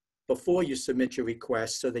before you submit your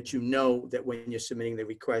request, so that you know that when you're submitting the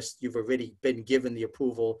request, you've already been given the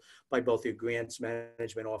approval by both your grants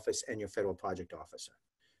management office and your federal project officer.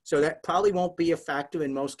 So that probably won't be a factor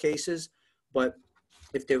in most cases, but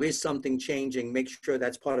if there is something changing, make sure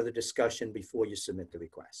that's part of the discussion before you submit the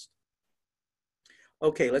request.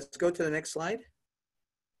 Okay, let's go to the next slide.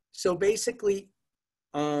 So basically,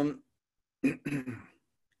 yeah,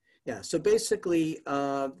 so basically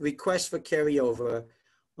requests for carryover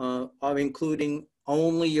are including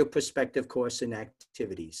only your prospective course and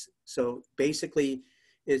activities. So basically,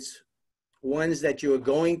 it's ones that you are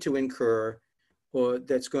going to incur or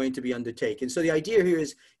that's going to be undertaken. So the idea here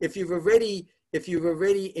is if you've already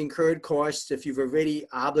incurred costs, if you've already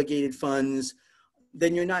obligated funds,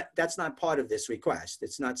 then that's not part of this request.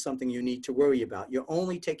 It's not something you need to worry about. You're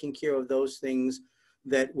only taking care of those things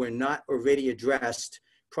that were not already addressed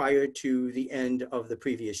prior to the end of the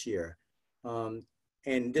previous year.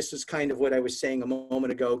 And this is kind of what I was saying a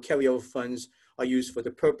moment ago. Carryover funds are used for the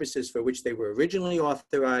purposes for which they were originally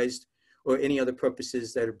authorized, or any other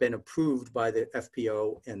purposes that have been approved by the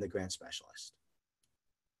FPO and the grant specialist.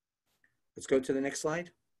 Let's go to the next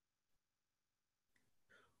slide.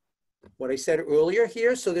 What I said earlier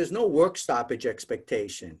here, so there's no work stoppage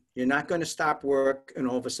expectation. You're not going to stop work and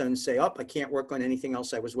all of a sudden say, oh, I can't work on anything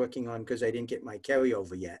else I was working on because I didn't get my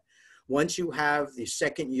carryover yet. Once you have the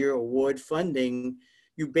second year award funding,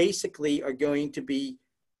 you basically are going to be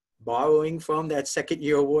borrowing from that second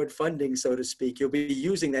year award funding, so to speak. You'll be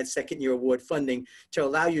using that second year award funding to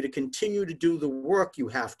allow you to continue to do the work you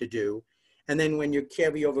have to do. And then when your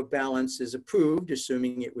carryover balance is approved,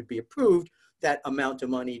 assuming it would be approved, that amount of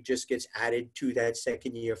money just gets added to that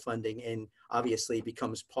second year funding and obviously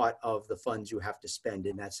becomes part of the funds you have to spend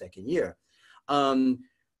in that second year.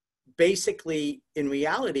 Basically, in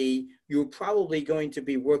reality, you're probably going to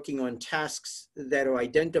be working on tasks that are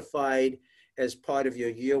identified as part of your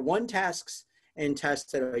year one tasks and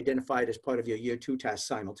tasks that are identified as part of your year two tasks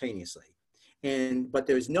simultaneously. But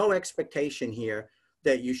there's no expectation here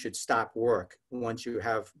that you should stop work once you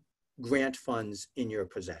have grant funds in your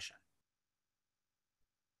possession.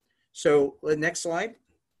 So the next slide.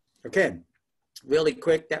 Okay, really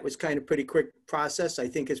quick. That was kind of pretty quick process. I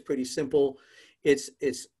think it's pretty simple. It's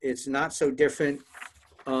not so different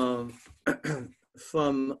from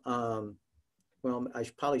well, I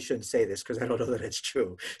probably shouldn't say this because I don't know that it's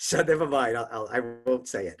true. So never mind. I won't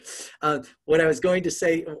say it. What I was going to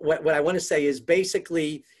say, what I want to say is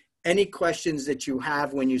basically any questions that you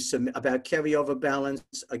have when you submit about carryover balance.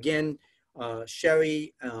 Again,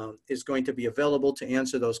 Sherry is going to be available to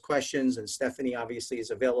answer those questions, and Stephanie obviously is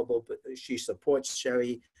available, but she supports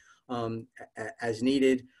Sherry as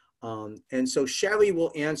needed. And so Sherry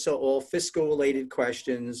will answer all fiscal related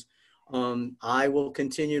questions. I will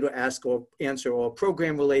continue to ask or answer all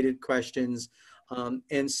program related questions.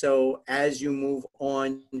 And so as you move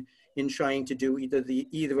on in trying to do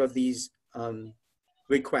either of these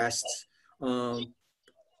requests,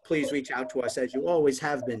 please reach out to us as you always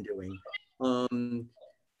have been doing.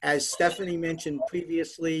 As Stephanie mentioned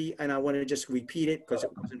previously, and I want to just repeat it because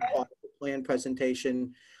it wasn't part of the plan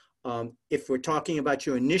presentation, if we're talking about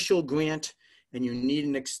your initial grant and you need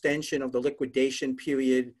an extension of the liquidation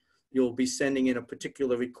period, you'll be sending in a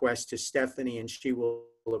particular request to Stephanie and she will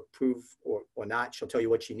approve or not. She'll tell you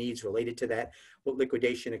what she needs related to that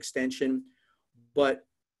liquidation extension. But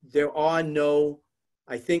there are no,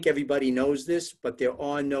 I think everybody knows this, but there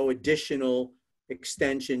are no additional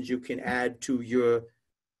extensions you can add to your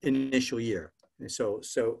initial year. And so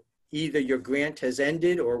either your grant has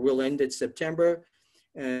ended or will end in September,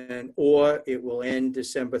 or it will end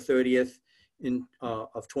December 30th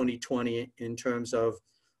of 2020 in terms of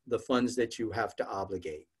the funds that you have to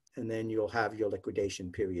obligate. And then you'll have your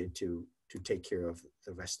liquidation period to take care of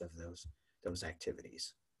the rest of those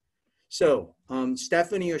activities. So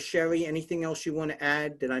Stephanie or Sherry, anything else you want to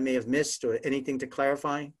add that I may have missed or anything to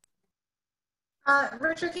clarify?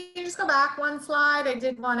 Richard, can you just go back one slide? I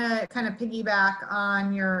did want to kind of piggyback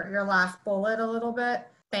on your last bullet a little bit.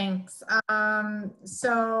 Thanks.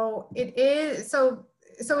 So it is, so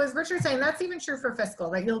as Richard's saying, that's even true for fiscal,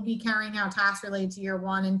 that you'll be carrying out tasks related to year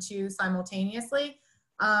 1 and 2 simultaneously.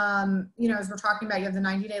 You know, as we're talking about, you have the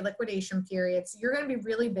 90-day liquidation period. So you're going to be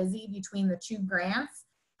really busy between the 2 grants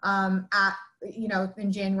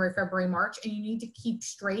in January, February, March, and you need to keep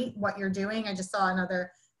straight what you're doing. I just saw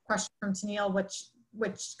another question from Tennille,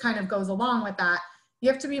 which kind of goes along with that. You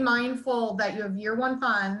have to be mindful that you have year 1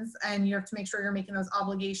 funds and you have to make sure you're making those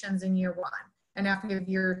obligations in year 1. And after you have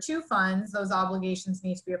year 2 funds, those obligations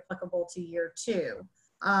need to be applicable to year 2.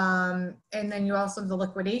 And then you also have the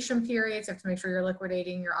liquidation periods. You have to make sure you're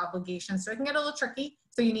liquidating your obligations. So it can get a little tricky.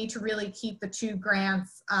 So you need to really keep the 2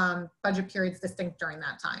 grants budget periods distinct during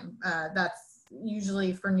that time. That's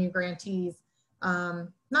usually for new grantees.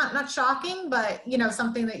 Not shocking, but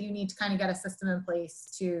something that you need to kind of get a system in place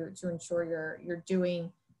to ensure you're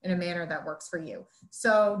doing in a manner that works for you.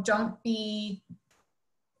 So don't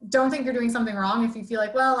think you're doing something wrong if you feel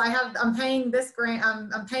like, well, I'm paying this grant,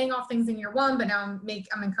 I'm paying off things in year 1, but now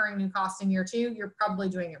I'm incurring new costs in year 2. You're probably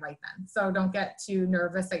doing it right then. So don't get too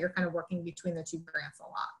nervous that you're kind of working between the 2 grants a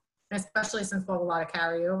lot. And especially since we'll have a lot of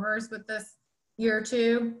carryovers with this year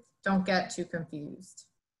 2, don't get too confused.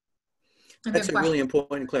 That's a really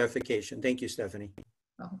important clarification. Thank you, Stephanie.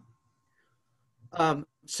 Oh.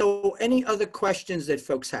 So any other questions that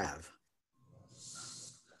folks have?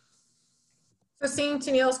 So seeing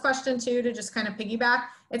Tennille's question too, to just kind of piggyback,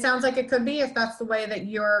 it sounds like it could be, if that's the way that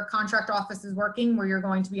your contract office is working, where you're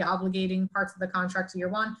going to be obligating parts of the contract to year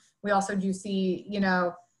 1. We also do see,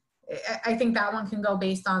 I think that one can go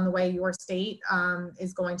based on the way your state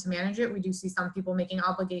is going to manage it. We do see some people making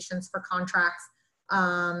obligations for contracts.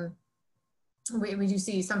 We do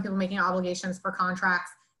see some people making obligations for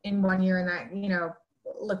contracts in 1 year, and that,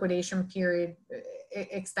 liquidation period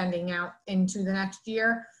extending out into the next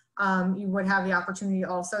year. You would have the opportunity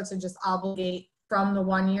also to just obligate from the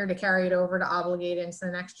 1 year to carry it over to obligate into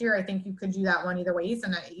the next year. I think you could do that one either ways,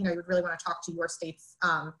 and you would really want to talk to your state's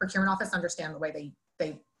procurement office, understand the way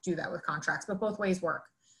they do that with contracts, but both ways work.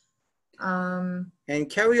 And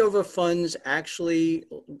carryover funds actually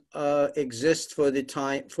exist for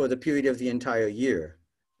the period of the entire year.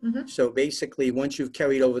 Mm-hmm. So basically, once you've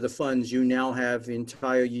carried over the funds, you now have the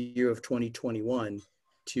entire year of 2021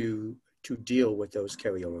 to deal with those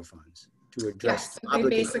carryover funds, to address. Yes,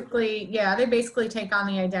 they basically take on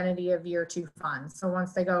the identity of year 2 funds. So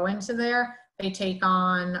once they go into there, they take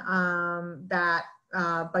on that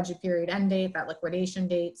budget period end date, that liquidation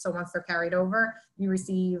date. So once they're carried over, you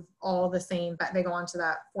receive all the same, but they go on to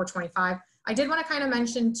that 425. I did want to kind of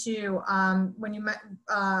mention too, when you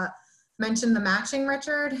mentioned the matching,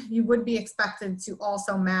 Richard, you would be expected to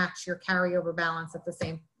also match your carryover balance at the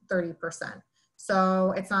same 30%.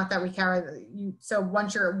 So it's not that we so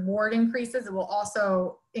once your award increases, it will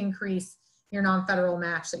also increase your non-federal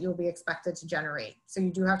match that you'll be expected to generate. So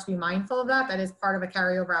you do have to be mindful of that. That is part of a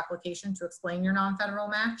carryover application to explain your non-federal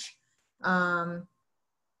match.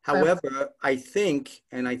 However, I think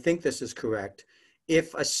this is correct,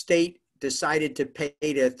 if a state decided to pay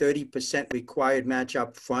their 30% required match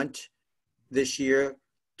up front this year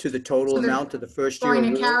to the total amount of the first year award,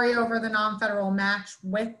 going to carry over the non-federal match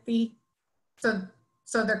with the,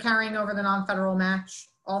 so they're carrying over the non-federal match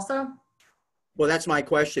also? Well, that's my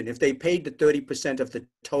question. If they paid the 30% of the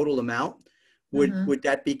total amount, would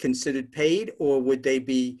that be considered paid, or would they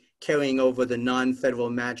be carrying over the non-federal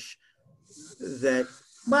match that?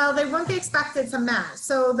 Well, they wouldn't be expected to match.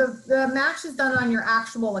 So the match is done on your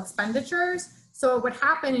actual expenditures. So what would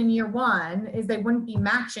happen in year 1 is they wouldn't be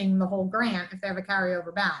matching the whole grant if they have a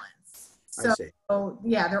carryover balance. So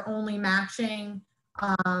yeah, they're only matching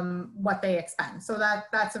what they expend. So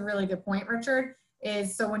that's a really good point, Richard.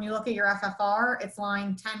 So when you look at your FFR, it's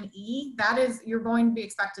line 10E. That is, you're going to be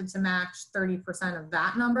expected to match 30% of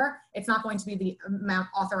that number. It's not going to be the amount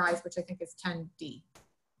authorized, which I think is 10D.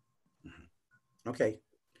 Okay.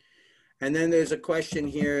 And then there's a question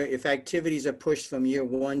here: if activities are pushed from year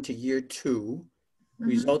 1 to year 2,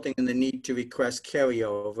 resulting in the need to request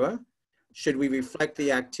carryover, should we reflect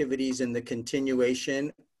the activities in the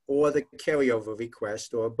continuation or the carryover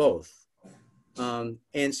request, or both?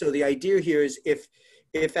 And so the idea here is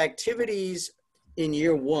if activities in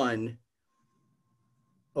year 1,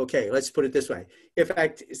 okay, let's put it this way.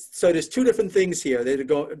 So there's 2 different things here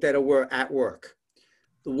that are at work.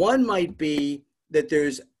 One might be that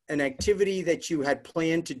there's an activity that you had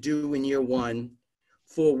planned to do in year 1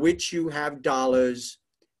 for which you have dollars,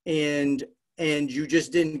 and you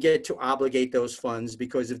just didn't get to obligate those funds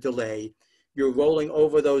because of delay. You're rolling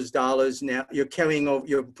over those dollars now. You're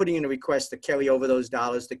putting in a request to carry over those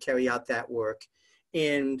dollars to carry out that work.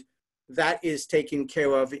 And that is taken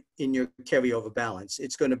care of in your carryover balance.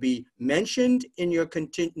 It's going to be mentioned in your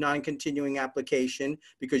non-continuing application,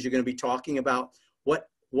 because you're going to be talking about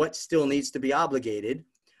what still needs to be obligated,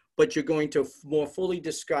 but you're going to more fully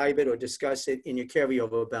describe it or discuss it in your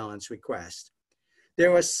carryover balance request.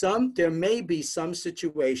 There may be some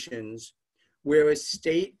situations where a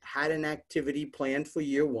state had an activity planned for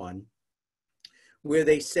year 1, where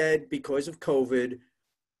they said, because of COVID,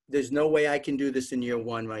 there's no way I can do this in year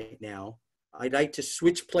 1 right now. I'd like to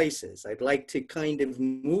switch places. I'd like to kind of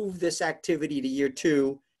move this activity to year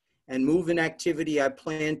 2 and move an activity I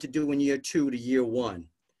plan to do in year 2 to year 1.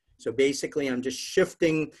 So basically I'm just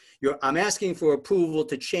shifting I'm asking for approval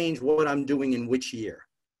to change what I'm doing in which year.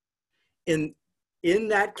 In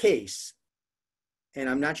that case, and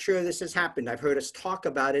I'm not sure this has happened, I've heard us talk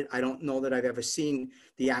about it. I don't know that I've ever seen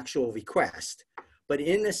the actual request, but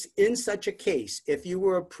in such a case, if you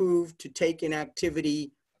were approved to take an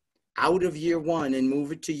activity out of year 1 and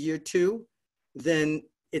move it to year 2, then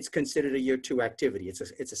it's considered a year 2 activity.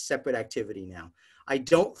 It's a separate activity now. I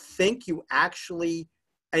don't think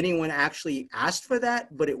anyone actually asked for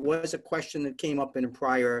that, but it was a question that came up in a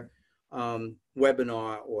prior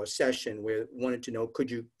webinar or session where wanted to know, could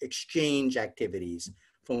you exchange activities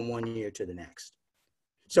from one year to the next?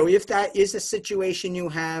 So if that is a situation you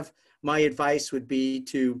have, my advice would be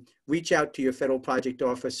to reach out to your federal project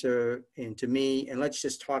officer and to me, and let's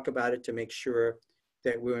just talk about it to make sure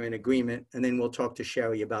that we're in agreement. And then we'll talk to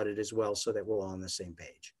Sherry about it as well so that we're all on the same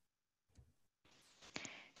page.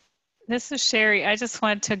 This is Sherry. I just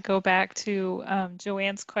wanted to go back to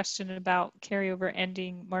Joanne's question about carryover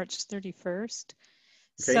ending March 31st.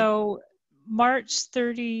 Okay. So March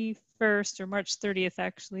 31st or March 30th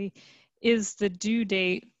actually is the due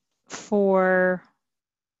date for,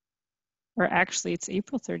 or actually it's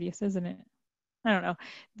April 30th, isn't it? I don't know.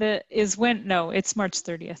 No, it's March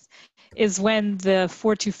 30th is when the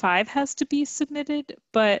 425 has to be submitted.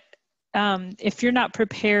 But if you're not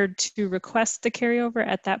prepared to request the carryover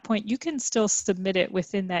at that point, you can still submit it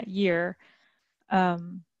within that year,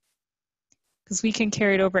 because we can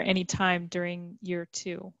carry it over any time during year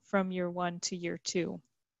 2, from year 1 to year 2.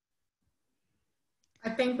 I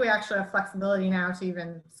think we actually have flexibility now to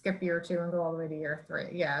even skip year 2 and go all the way to year 3.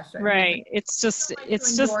 Yeah. Sure. Right. It's just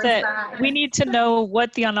that we need to know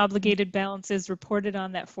what the unobligated balance is reported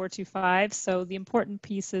on that 425. So the important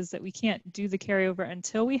piece is that we can't do the carryover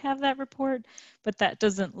until we have that report, but that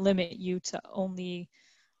doesn't limit you to only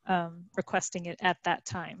requesting it at that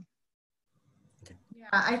time. Yeah,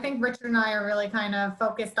 I think Richard and I are really kind of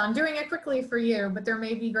focused on doing it quickly for you, but there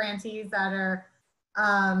may be grantees that are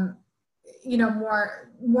you know,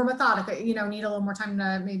 more methodical, you know, need a little more time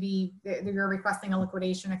to maybe you're requesting a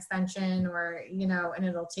liquidation extension or, you know, and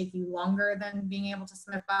it'll take you longer than being able to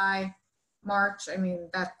submit by March. I mean,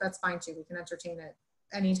 that's fine too. We can entertain it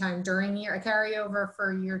anytime during year. A carryover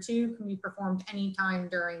for year 2 can be performed anytime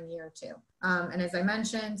during year 2. And as I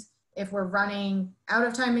mentioned, if we're running out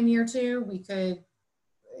of time in year 2, we could,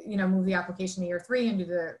 you know, move the application to year 3 and do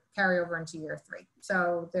the carryover into year 3.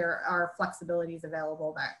 So there are flexibilities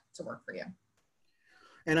available to work for you.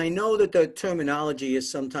 And I know that the terminology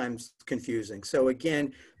is sometimes confusing. So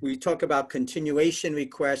again, we talk about continuation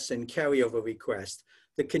requests and carryover requests.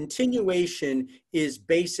 The continuation is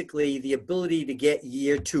basically the ability to get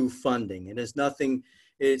year 2 funding. And there's nothing,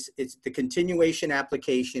 it's the continuation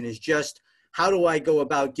application is just, how do I go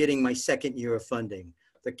about getting my second year of funding?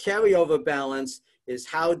 The carryover balance is,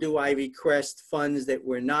 how do I request funds that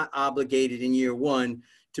were not obligated in year 1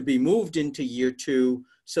 to be moved into year 2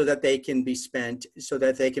 so that they can be spent, so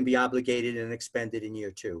that they can be obligated and expended in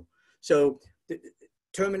year 2. So the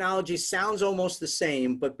terminology sounds almost the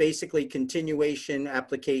same, but basically continuation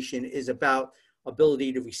application is about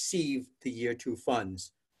ability to receive the year 2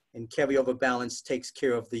 funds, and carryover balance takes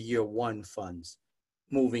care of the year 1 funds,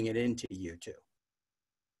 moving it into year 2.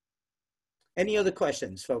 Any other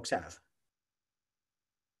questions folks have?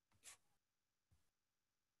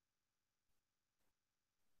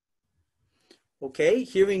 Okay,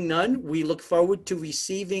 hearing none, we look forward to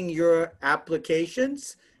receiving your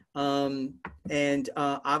applications.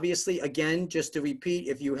 Obviously, again, just to repeat,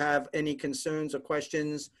 if you have any concerns or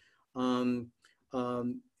questions that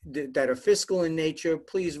are fiscal in nature,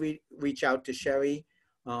 please reach out to Sherry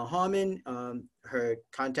Harmon. Her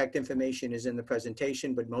contact information is in the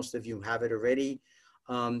presentation, but most of you have it already.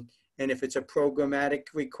 And if it's a programmatic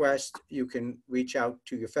request, you can reach out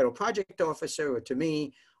to your federal project officer or to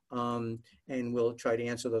me. And we'll try to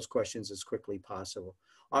answer those questions as quickly as possible.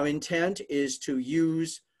 Our intent is to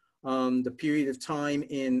use the period of time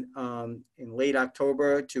in late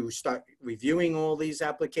October to start reviewing all these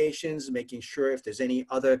applications, making sure if there's any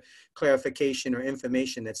other clarification or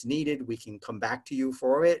information that's needed, we can come back to you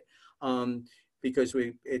for it. Because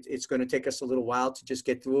it's going to take us a little while to just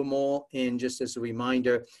get through them all. And just as a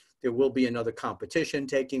reminder, there will be another competition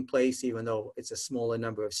taking place, even though it's a smaller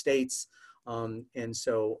number of states. And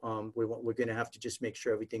so we're going to have to just make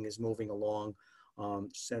sure everything is moving along,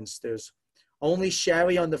 since there's only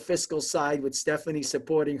Sherry on the fiscal side with Stephanie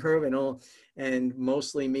supporting her, and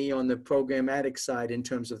mostly me on the programmatic side in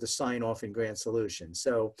terms of the sign off and grant solution.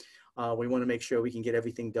 So we want to make sure we can get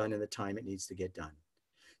everything done in the time it needs to get done.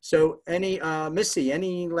 So Missy,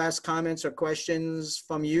 any last comments or questions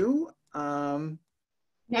from you?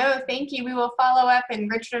 No, thank you. We will follow up, and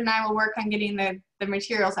Richard and I will work on getting the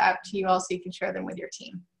materials out to you all so you can share them with your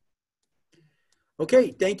team.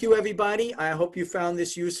 Okay, thank you, everybody. I hope you found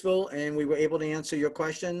this useful and we were able to answer your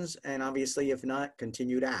questions. And obviously, if not,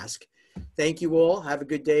 continue to ask. Thank you all. Have a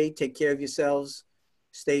good day. Take care of yourselves.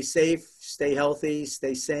 Stay safe, stay healthy,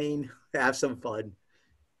 stay sane, have some fun.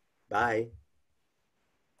 Bye.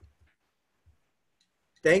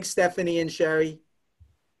 Thanks, Stephanie and Sherry.